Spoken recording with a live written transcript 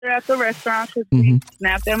at the restaurant because we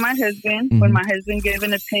snapped at my husband when my husband gave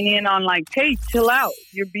an opinion on like, hey, chill out.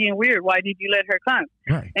 You're being weird. Why did you let her come?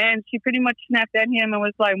 Right. And she pretty much snapped at him and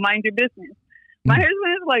was like, mind your business. My husband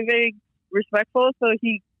is like very respectful, so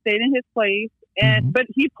he stayed in his place. And but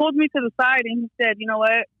he pulled me to the side and he said, you know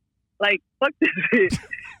what? Like, fuck this shit.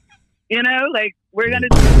 You know, like, we're going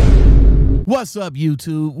to... What's up,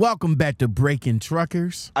 YouTube? Welcome back to Breaking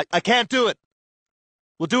Truckers. I can't do it.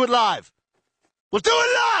 We'll do it live. We'll do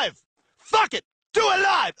it live. Fuck it. Do it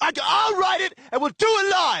live. I'll write it and we'll do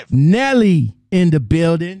it live. Nelly in the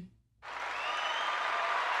building.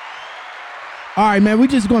 All right, man, we're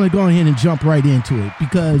just going to go ahead and jump right into it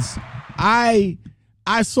because I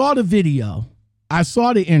saw the video. I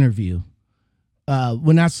saw the interview.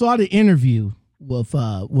 When I saw the interview with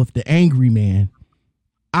the angry man,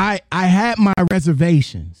 I had my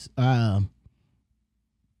reservations.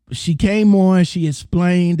 She came on. She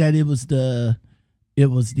explained that it was the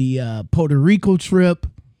Puerto Rico trip.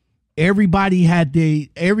 Everybody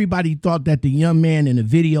thought that the young man in the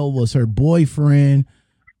video was her boyfriend,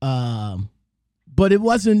 but it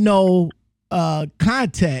wasn't no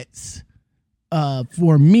context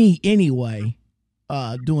for me anyway.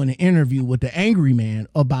 Doing an interview with the angry man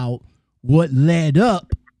about what led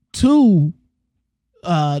up to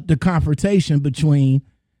the confrontation between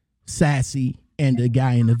Sassy and the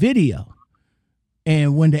guy in the video.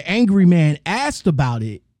 And when the angry man asked about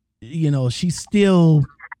it, you know, she still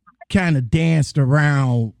kind of danced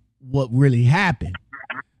around what really happened.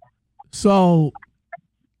 So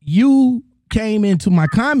you came into my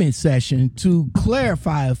comment section to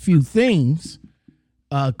clarify a few things.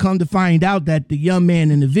 Come to find out that the young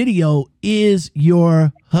man in the video is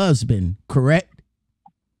your husband, correct?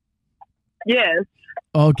 Yes.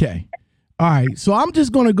 Okay. All right. So I'm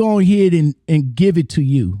just going to go ahead and give it to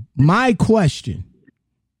you. My question: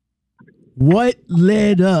 what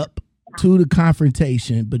led up to the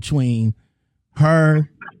confrontation between her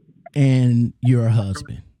and your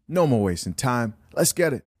husband? No more wasting time. Let's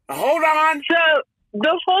get it. Hold on. So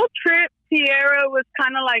the whole trip, Tierra was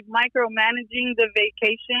kind of like micromanaging the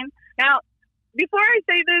vacation. Now, before I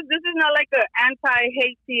say this is not like an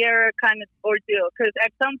anti-hate Tierra kind of ordeal, because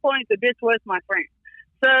at some point the bitch was my friend.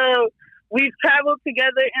 So we've traveled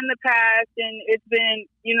together in the past, and it's been,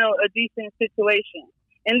 you know, a decent situation.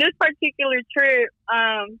 In this particular trip,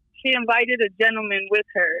 she invited a gentleman with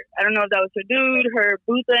her. I don't know if that was her dude, her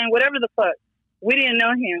boo thing, whatever the fuck. We didn't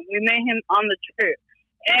know him. We met him on the trip.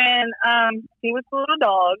 And he was a little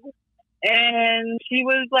dog. And she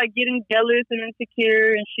was like getting jealous and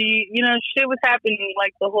insecure, and she, you know, shit was happening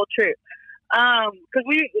like the whole trip. Cause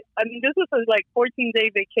this was a like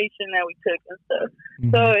 14-day vacation that we took and stuff.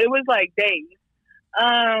 So it was like days.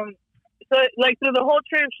 So like through the whole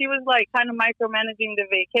trip, she was like kind of micromanaging the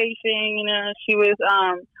vacation. You know, she was,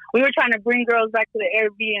 we were trying to bring girls back to the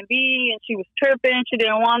Airbnb, and she was tripping. She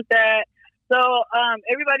didn't want that. So,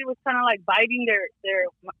 everybody was kind of like biting their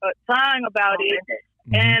tongue about it.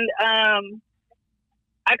 And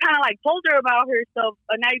I kind of like told her about herself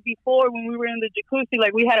a night before when we were in the jacuzzi.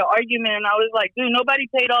 Like, we had an argument, and I was like, dude, nobody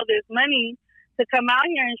paid all this money to come out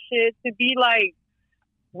here and shit to be like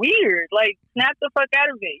weird. Like, snap the fuck out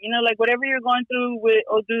of it. You know, like whatever you're going through with,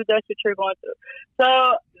 oh, dude, that's what you're going through. So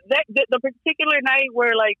the particular night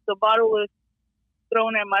where like the bottle was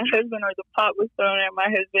thrown at my husband, or the pot was thrown at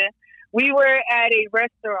my husband, we were at a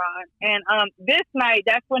restaurant, and this night,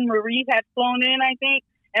 that's when Marie had flown in, I think.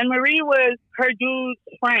 And Marie was her dude's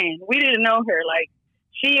friend. We didn't know her. Like,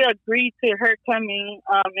 she agreed to her coming,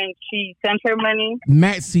 and she sent her money.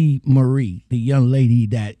 Maxie Marie, the young lady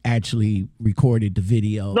that actually recorded the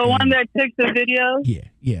video. The one that took the video?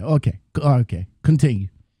 Yeah, okay. Continue.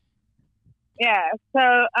 Yeah,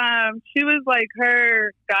 so she was like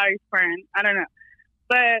her guy's friend. I don't know.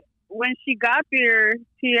 But when she got there,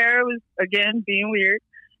 Tierra was, again, being weird.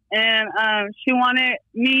 And she wanted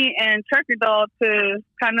me and Trucker Doll to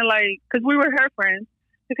kind of like, because we were her friends,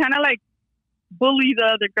 to kind of like bully the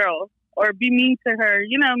other girls or be mean to her,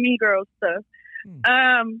 you know, mean girl stuff.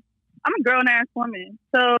 I'm a grown-ass woman,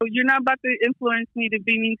 so you're not about to influence me to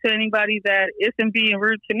be mean to anybody that isn't being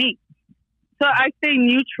rude to me. So I stay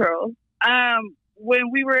neutral.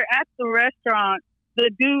 When we were at the restaurant, the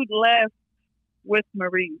dude left with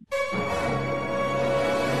Marie.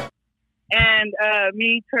 And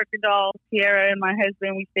me, Turkey Doll, Tierra, and my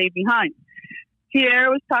husband, we stayed behind. Tierra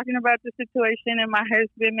was talking about the situation, and my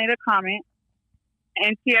husband made a comment,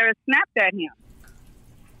 and Tierra snapped at him.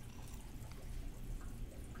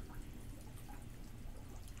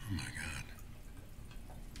 Oh,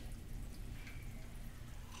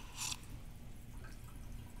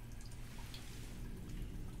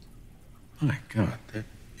 my God. My God, that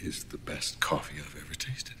is the best coffee I've ever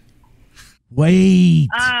tasted. Wait.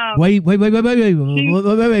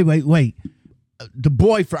 The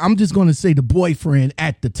boyfriend, I'm just going to say the boyfriend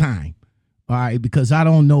at the time. All right, because I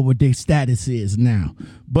don't know what their status is now.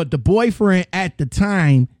 But the boyfriend at the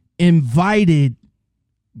time invited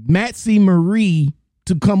Matsy Marie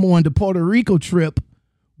to come on the Puerto Rico trip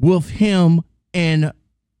with him and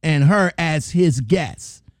her as his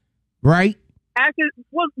guest, right?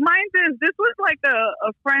 Well, mind this was like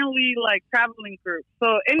a friendly like traveling group.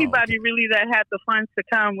 So anybody really that had the funds to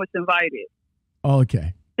come was invited.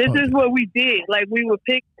 Okay. This is what we did. Like we would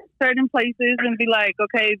pick certain places and be like,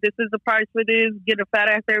 okay, this is the price for this. Get a fat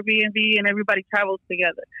ass Airbnb, and everybody travels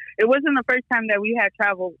together. It wasn't the first time that we had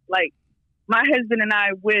traveled. Like my husband and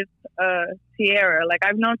I with Tierra. Like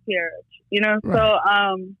I've known Tierra, you know. Right. So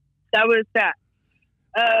that was that.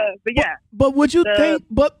 But yeah. But would you think?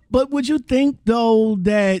 But would you think though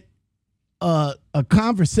that a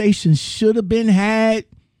conversation should have been had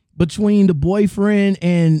between the boyfriend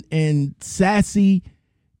and Sassy?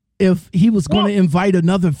 If he was going to invite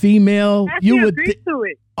another female, you would agree to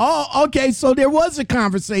it. Oh, okay. So there was a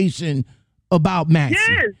conversation about Maxie.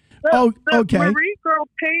 Yes. Okay. Marie girl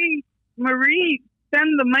paid Marie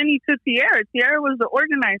send the money to Tierra. Tierra was the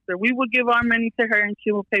organizer. We would give our money to her, and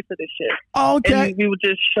she would pay for the shit. Okay. And we would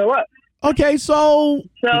just show up. Okay. So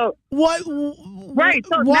what? Right.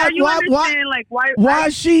 So now you understand like why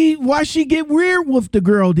she get weird with the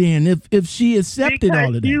girl then if she accepted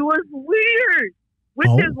all of that. She was weird.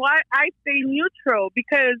 Which is why I stay neutral,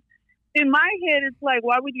 because in my head, it's like,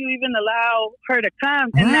 why would you even allow her to come?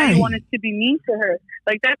 And now you want it to be mean to her.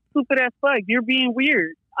 Like, that's stupid as fuck. You're being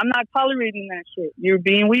weird. I'm not tolerating that shit. You're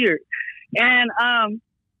being weird. And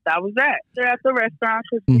that was that. They're at the restaurant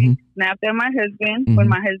because we snapped at my husband when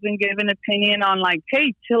my husband gave an opinion on like,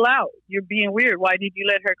 hey, chill out. You're being weird. Why did you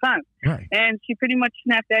let her come? Right. And she pretty much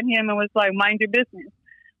snapped at him and was like, mind your business.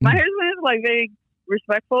 My husband is like very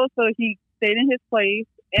respectful, so he stayed in his place,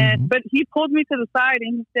 and but he pulled me to the side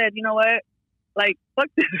and he said, you know what, like, fuck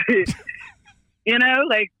this shit. You know,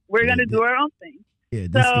 like, we're gonna do our own thing. Yeah,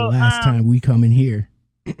 this is the last time we come in here.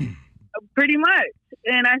 Pretty much.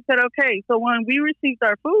 And I said, okay. So when we received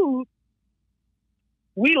our food,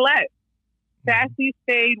 we left. Sassy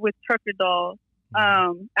stayed with Trucker Doll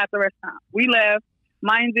at the restaurant. We left.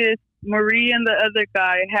 Mind this, Marie and the other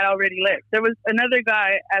guy had already left. There was another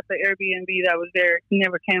guy at the Airbnb that was there. He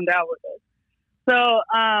never came out with us. So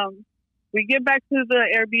we get back to the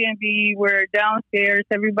Airbnb. We're downstairs.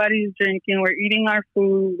 Everybody's drinking. We're eating our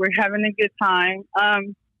food. We're having a good time.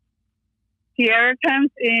 Tierra comes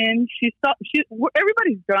in.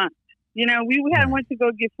 Everybody's drunk. You know, we went to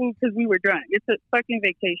go get food because we were drunk. It's a fucking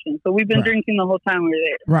vacation. So we've been drinking the whole time we were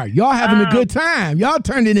there. Right. Y'all having a good time. Y'all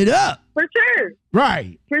turning it up. For sure.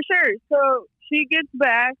 Right. For sure. So she gets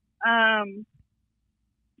back.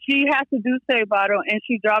 She has to do say bottle, and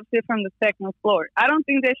she drops it from the second floor. I don't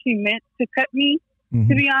think that she meant to cut me,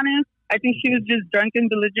 to be honest. I think she was just drunk and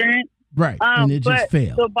belligerent. Right. And it just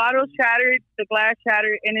failed. The bottle shattered, the glass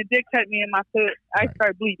shattered, and it did cut me in my foot. I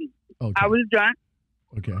started bleeding. Okay. I was drunk.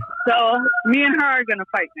 Okay. So me and her are going to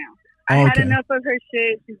fight now. I had enough of her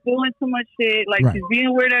shit. She's doing too much shit. Like, she's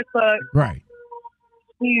being weird as fuck. Right.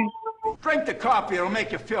 Drink the coffee. It'll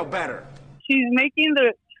make you feel better. She's making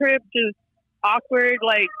the trip just awkward.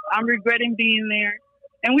 Like, I'm regretting being there.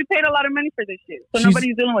 And we paid a lot of money for this shit, so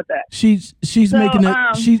nobody's dealing with that. She's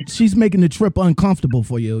making the trip uncomfortable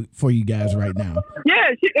for you guys right now.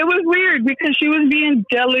 Yeah, it was weird because she was being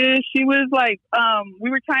jealous. She was like,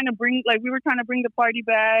 we were trying to bring the party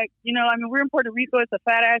back. You know, I mean, we're in Puerto Rico. It's a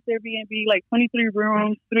fat ass Airbnb, like 23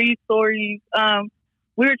 rooms, 3 stories.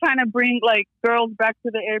 We were trying to bring like girls back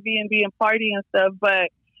to the Airbnb and party and stuff,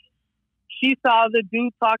 but she saw the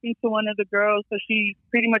dude talking to one of the girls, so she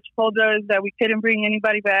pretty much told us that we couldn't bring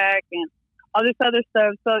anybody back and all this other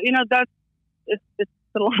stuff. So, you know, it's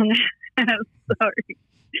a long story.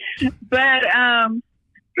 But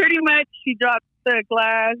pretty much she dropped the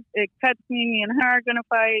glass. It cuts me and her are going to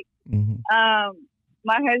fight.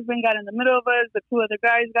 My husband got in the middle of us. The 2 other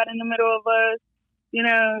guys got in the middle of us. You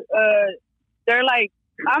know, they're like,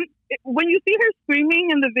 when you see her screaming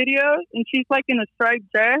in the video and she's like in a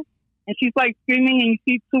striped dress, and she's like screaming, and you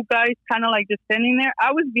see 2 guys kind of like just standing there.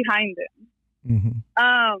 I was behind them.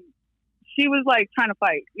 She was like trying to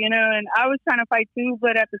fight, you know, and I was trying to fight too.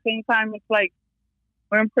 But at the same time, it's like,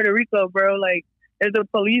 we're in Puerto Rico, bro. Like, if the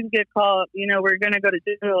police get called, you know, we're gonna go to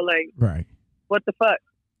jail. Like, what the fuck?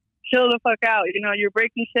 Chill the fuck out. You know, you're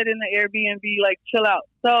breaking shit in the Airbnb. Like, chill out.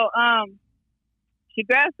 So, she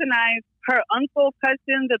grabs the knife. Her uncle,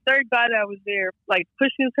 cousin, the 3rd guy that was there, like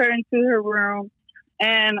pushes her into her room.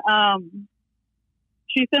 And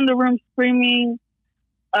she's in the room screaming.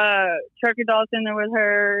 Turkey doll's in there with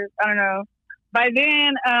her. I don't know. By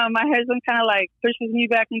then, my husband kind of like pushes me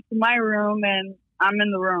back into my room, and I'm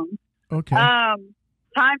in the room. Okay.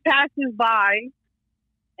 Time passes by,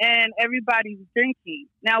 and everybody's drinking.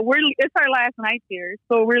 Now it's our last night here,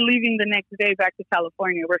 so we're leaving the next day back to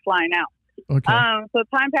California. We're flying out. Okay. So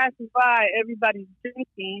time passes by, everybody's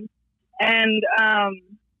drinking, and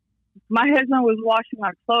my husband was washing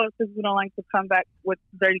our clothes because we don't like to come back with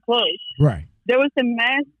dirty clothes. Right. There was a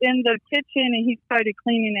mess in the kitchen, and he started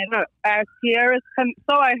cleaning it up. As Tierra's coming,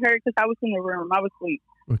 so I heard because I was in the room, I was asleep.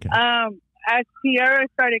 Okay. As Tierra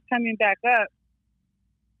started coming back up,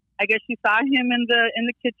 I guess she saw him in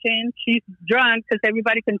the kitchen. She's drunk because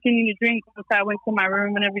everybody continued to drink once I went to my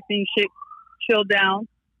room and everything shit chilled down.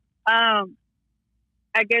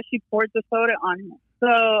 I guess she poured the soda on him.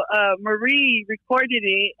 So Marie recorded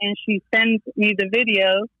it and she sent me the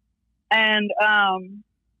video. And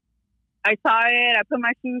I saw it. I put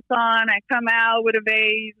my shoes on. I come out with a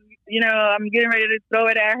vase. You know, I'm getting ready to throw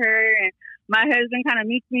it at her. And my husband kind of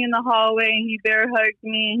meets me in the hallway and he bear hugs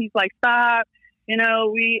me. And he's like, stop. You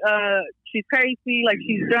know, she's crazy. Like,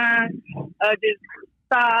 she's drunk. Just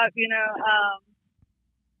stop, you know.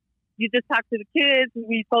 You just talk to the kids.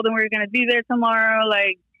 We told them we were going to be there tomorrow.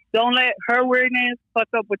 Like, don't let her weirdness fuck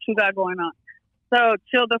up what you got going on. So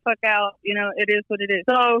chill the fuck out. You know, it is what it is.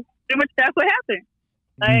 So pretty much that's what happened.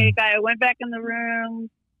 Like, I went back in the room.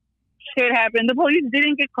 Shit happened. The police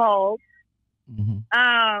didn't get called. Mm-hmm.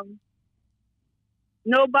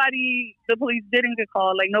 The police didn't get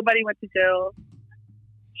called. Like, nobody went to jail.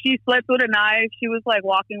 She slept with a knife. She was like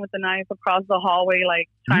walking with a knife across the hallway, like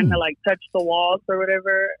trying to like touch the walls or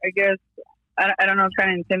whatever. I guess I don't know,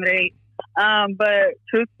 trying to intimidate. But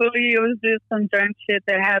truthfully, it was just some drunk shit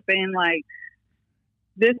that happened. Like,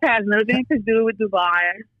 this has nothing to do with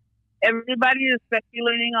Dubai. Everybody is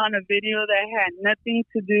speculating on a video that had nothing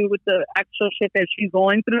to do with the actual shit that she's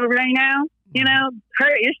going through right now. You know, her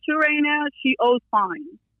issue right now, she owes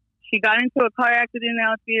fines. She got into a car accident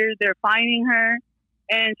out there. They're fining her.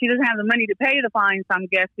 And she doesn't have the money to pay the fines, I'm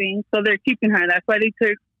guessing. So they're keeping her. That's why they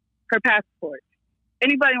took her passport.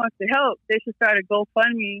 Anybody wants to help, they should start a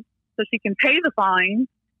GoFundMe so she can pay the fines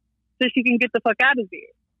so she can get the fuck out of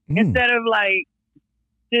there. Instead of, like,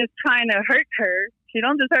 just trying to hurt her. She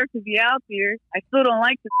don't deserve to be out there. I still don't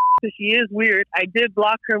like this because she is weird. I did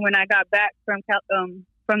block her when I got back from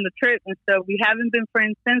the trip and stuff. We haven't been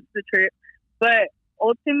friends since the trip. But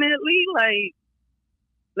ultimately, like,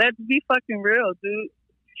 let's be fucking real, dude.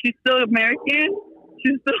 She's still American.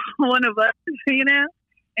 She's still one of us, you know?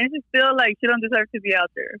 And she's still, like, she don't deserve to be out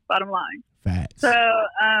there, bottom line. Facts. So,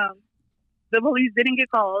 the police didn't get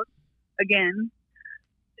called, again.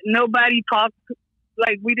 Nobody talked,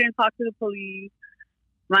 like, we didn't talk to the police.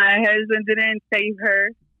 My husband didn't save her.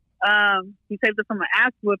 He saved her from an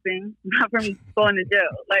ass whooping, not from going to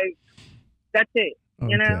jail. Like, that's it,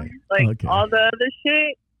 you know? Like, all the other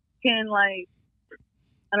shit can, like,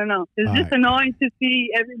 I don't know. It's just annoying to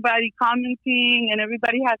see everybody commenting and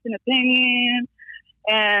everybody has an opinion.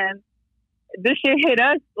 And this shit hit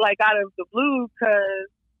us like out of the blue because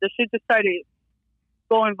the shit just started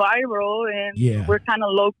going viral and we're kind of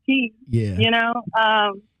low key, you know?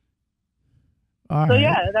 So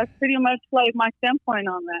yeah, that's pretty much like my standpoint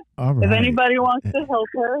on that. If anybody wants to help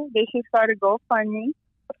her, they should start a GoFundMe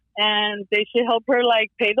and they should help her like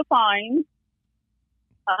pay the fines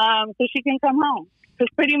so she can come home.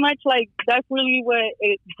 Because pretty much, like, that's really what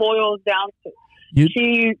it boils down to.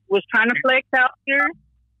 She was trying to flex out here,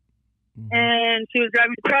 and she was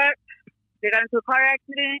driving a truck. They got into a car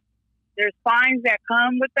accident. There's fines that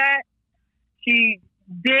come with that. She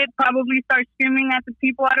did probably start screaming at the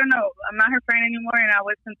people. I don't know. I'm not her friend anymore, and I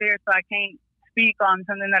wasn't there, so I can't speak on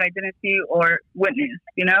something that I didn't see or witness,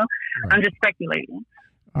 you know? Right. I'm just speculating.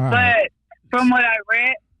 But from what I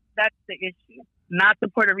read, that's the issue. Not the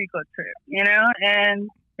Puerto Rico trip, you know? And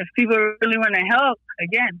if people really want to help,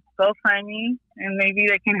 again, go find me and maybe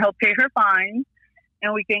they can help pay her fines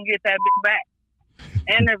and we can get that bitch back.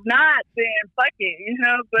 And if not, then fuck it, you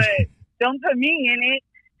know? But don't put me in it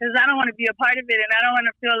because I don't want to be a part of it and I don't want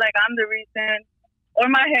to feel like I'm the reason or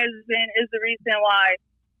my husband is the reason why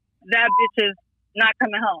that bitch is not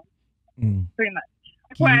coming home. Pretty much.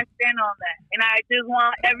 That's where I stand on that. And I just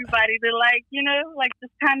want everybody to, like, you know, like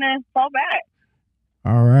just kind of fall back.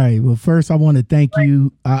 All right. Well, first, I want to thank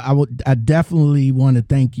you. I definitely want to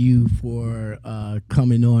thank you for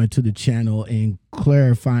coming on to the channel and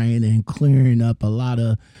clarifying and clearing up a lot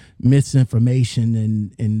of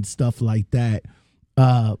misinformation and stuff like that.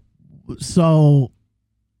 So,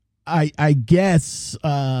 I guess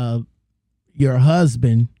your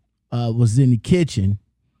husband was in the kitchen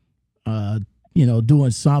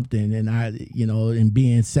doing something, and and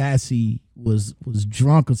being sassy was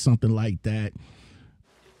drunk or something like that.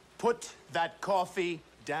 Put that coffee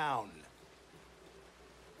down.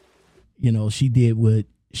 She did what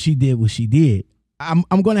she did.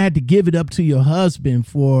 I'm gonna have to give it up to your husband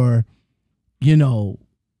for,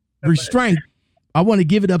 restraint. I want to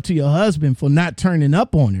give it up to your husband for not turning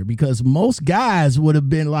up on her, because most guys would have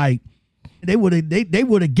been like, they would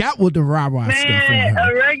have got with the rah-rah stuff on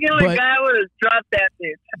her. A regular guy would have dropped that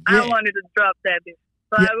bitch. Yeah. I wanted to drop that bitch.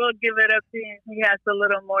 So I will give it up to him. He has a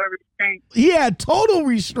little more restraint. He had total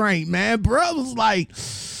restraint, man. Bro was like,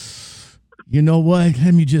 you know what?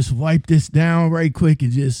 Let me just wipe this down right quick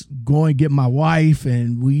and just go and get my wife.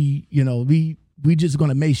 And we just going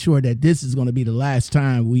to make sure that this is going to be the last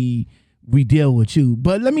time we deal with you.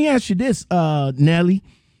 But let me ask you this, Nelly.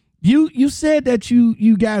 You said that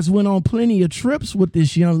you guys went on plenty of trips with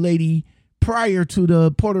this young lady prior to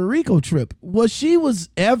the Puerto Rico trip. She was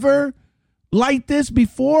ever like this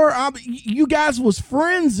before? You guys was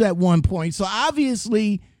friends at one point, so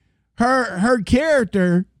obviously her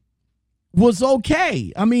character was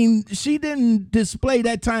okay. I mean, she didn't display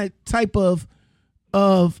that type of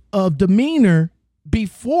demeanor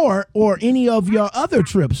before or any of your other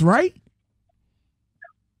trips, right?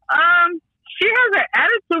 She has an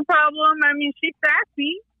attitude problem. I mean, she's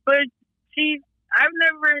sassy, but I've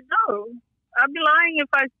never known. I'd be lying if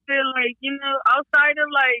I feel like, outside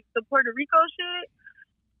of like the Puerto Rico shit,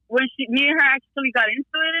 when me and her actually got into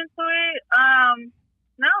it,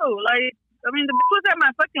 no, like, I mean, the bitch was at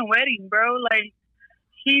my fucking wedding, bro. Like,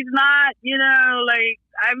 she's not,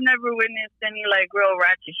 I've never witnessed any like real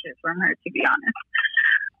ratchet shit from her, to be honest.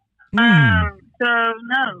 So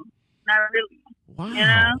no, not really.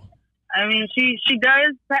 Wow. I mean, she is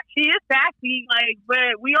sassy, like,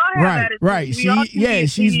 but we all have attitude. Right.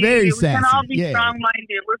 She's very sassy. We can all be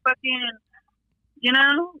strong-minded. We're fucking,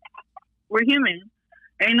 we're human.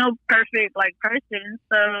 Ain't no perfect, like, person.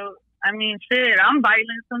 So, I mean, shit, I'm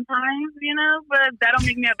violent sometimes, but that don't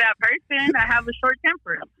make me a bad person. I have a short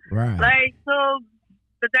temper. Right. Like, so,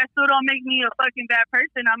 but that still don't make me a fucking bad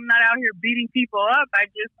person. I'm not out here beating people up.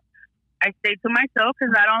 I stay to myself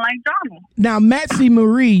because I don't like drama. Now, Maxie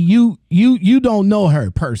Marie, you don't know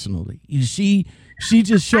her personally. She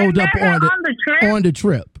just showed up on the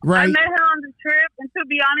trip, right? I met her on the trip, and to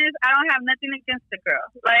be honest, I don't have nothing against the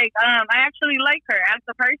girl. Like, I actually like her as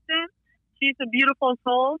a person. She's a beautiful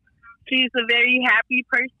soul. She's a very happy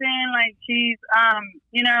person. Like, she's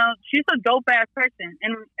she's a dope ass person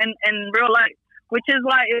in real life, which is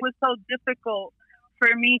why it was so difficult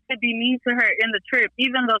for me to be mean to her in the trip,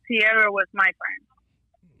 even though Tierra was my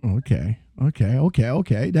friend. Okay.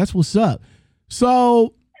 That's what's up.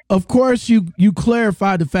 So, of course, you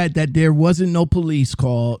clarified the fact that there wasn't no police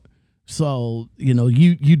called. So, you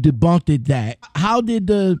debunked that. How did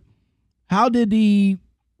the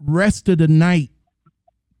rest of the night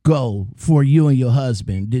go for you and your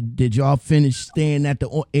husband? Did y'all finish staying at the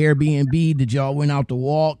Airbnb? Did y'all went out to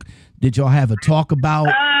walk? Did y'all have a talk about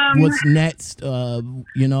what's next? No,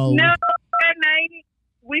 that night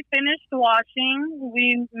we finished washing.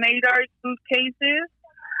 We made our suitcases.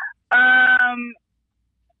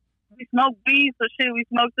 We smoked weed, so shit, we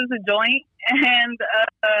smoked as a joint, and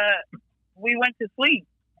we went to sleep.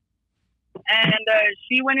 And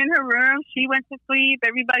she went in her room. She went to sleep.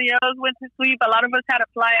 Everybody else went to sleep. A lot of us had to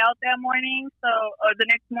fly out that morning, or the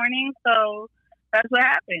next morning. So that's what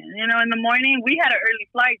happened. In the morning, we had an early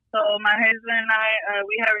flight. So my husband and I,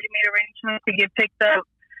 we had already made arrangements to get picked up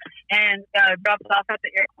and dropped off at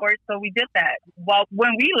the airport. So we did that. Well,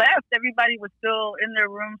 when we left, everybody was still in their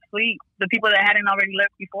room asleep. The people that hadn't already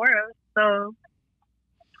left before us. So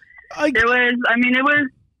it wasn't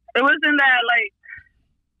that like.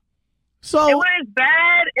 So it was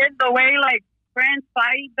bad in the way like friends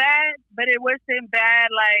fight bad, but it wasn't bad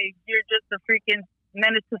like you're just a freaking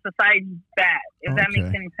menace to society bad, if that makes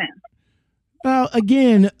any sense. Well,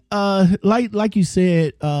 again, like you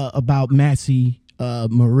said about Maxie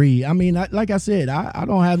Marie, I mean, like I said, I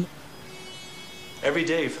don't have. Every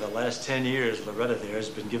day for the last 10 years, Loretta there has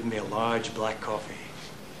been giving me a large black coffee.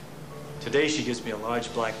 Today she gives me a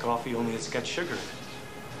large black coffee, only it's got sugar in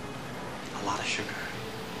it. A lot of sugar.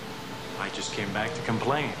 I just came back to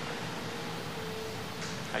complain.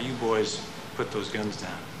 How you boys put those guns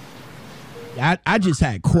down? I just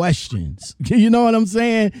had questions. You know what I'm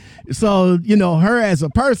saying? So, her as a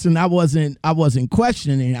person, I wasn't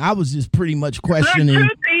questioning. I was just pretty much questioning. The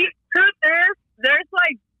truth is, there's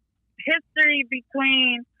like history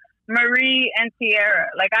between Marie and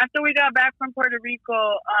Tierra. Like after we got back from Puerto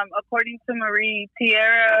Rico, according to Marie,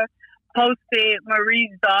 Tierra posted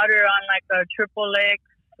Marie's daughter on like a XXX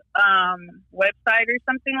website or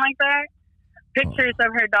something like that. Pictures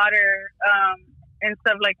of her daughter and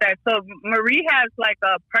stuff like that. So Marie has like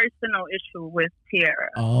a personal issue with Tierra.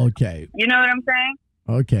 Okay. You know what I'm saying?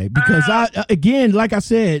 Okay, because again, like I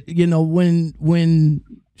said, when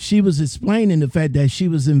she was explaining the fact that she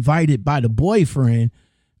was invited by the boyfriend,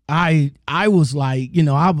 I was like,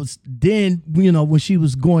 I was then, when she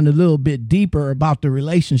was going a little bit deeper about the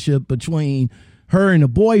relationship between her and the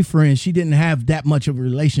boyfriend, she didn't have that much of a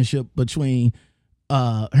relationship between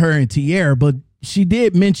her and Tierra, but she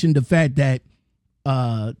did mention the fact that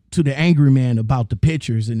to the angry man about the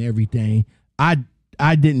pictures and everything.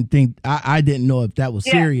 I didn't know if that was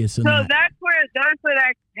serious or not. So that's where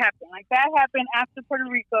that happened. Like that happened after Puerto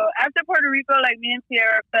Rico. After Puerto Rico, like me and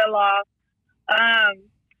Tierra fell off.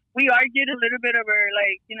 We argued a little bit over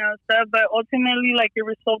stuff, but ultimately like it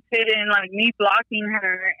resulted in like me blocking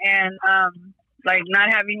her and like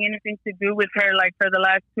not having anything to do with her like for the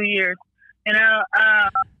last 2 years. So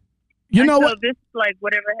this like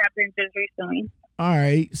whatever happened just recently. All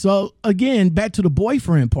right. So again, back to the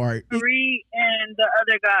boyfriend part. Marie and the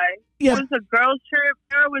other guy. Yeah. It was a girls trip.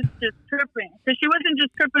 Sarah was just tripping. So she wasn't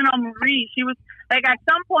just tripping on Marie. She was like, at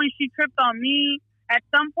some point she tripped on me. At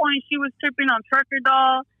some point she was tripping on Trucker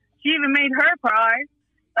Doll. She even made her cry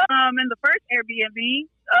in the first Airbnb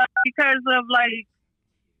because of like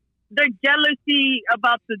the jealousy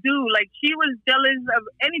about the dude. Like she was jealous of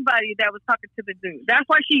anybody that was talking to the dude. That's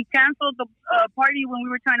why she canceled the party when we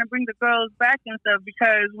were trying to bring the girls back and stuff,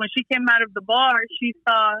 because when she came out of the bar, she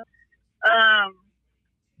saw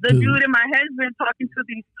the dude and my husband talking to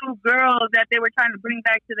these two girls that they were trying to bring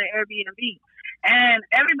back to the Airbnb. And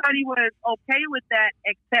everybody was okay with that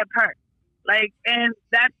except her. Like, and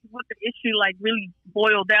that's what the issue like really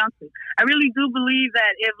boiled down to. I really do believe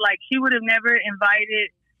that if like she would have never invited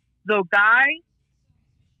the guy,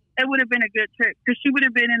 it would have been a good trip because she would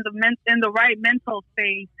have been in the right mental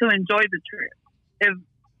space to enjoy the trip. If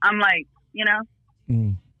I'm like,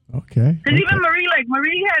 okay. Because even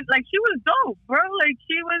Marie had like she was dope, bro. Like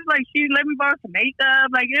she let me borrow some makeup.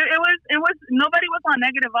 Like it was nobody was on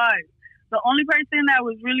negative vibes. The only person that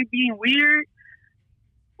was really being weird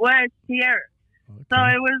was Tierra. Okay. So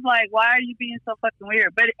it was like, why are you being so fucking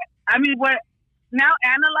weird? But I mean, now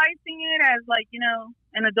analyzing it as like,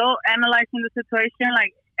 an adult analyzing the situation,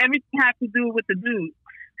 like everything had to do with the dude.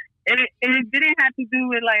 It didn't have to do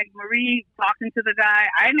with like Marie talking to the guy.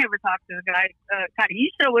 I never talked to the guy.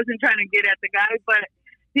 Kaisha wasn't trying to get at the guy, but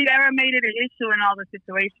Tierra made it an issue in all the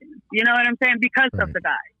situations. You know what I'm saying? Because of the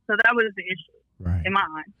guy. So that was the issue in my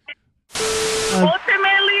mind.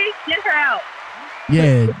 Ultimately, get her out.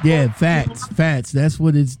 Yeah, facts. That's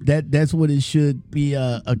what it should be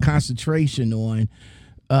a concentration on.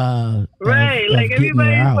 Like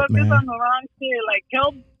everybody focus on the wrong shit. Like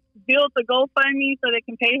help build the GoFundMe so they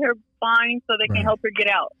can pay her fine so they can help her get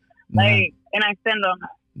out. Like, and I send them.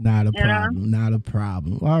 Not a problem. Not a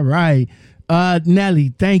problem. All right.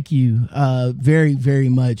 Nelly, thank you very, very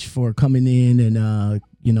much for coming in and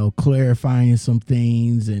clarifying some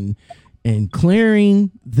things and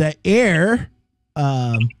clearing the air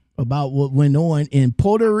about what went on in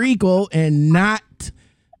Puerto Rico and not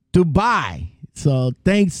Dubai. So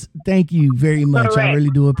thank you very much. Correct. I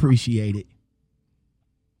really do appreciate it.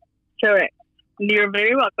 Correct. You're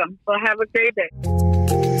very welcome. Well, have a great day.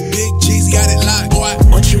 Big G's got it locked, boy.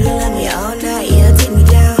 Want you to love me all night, yeah, take me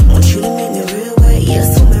down. Want you to make me real wet, yeah,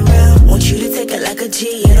 swim around. Want you to take it like a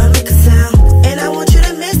G,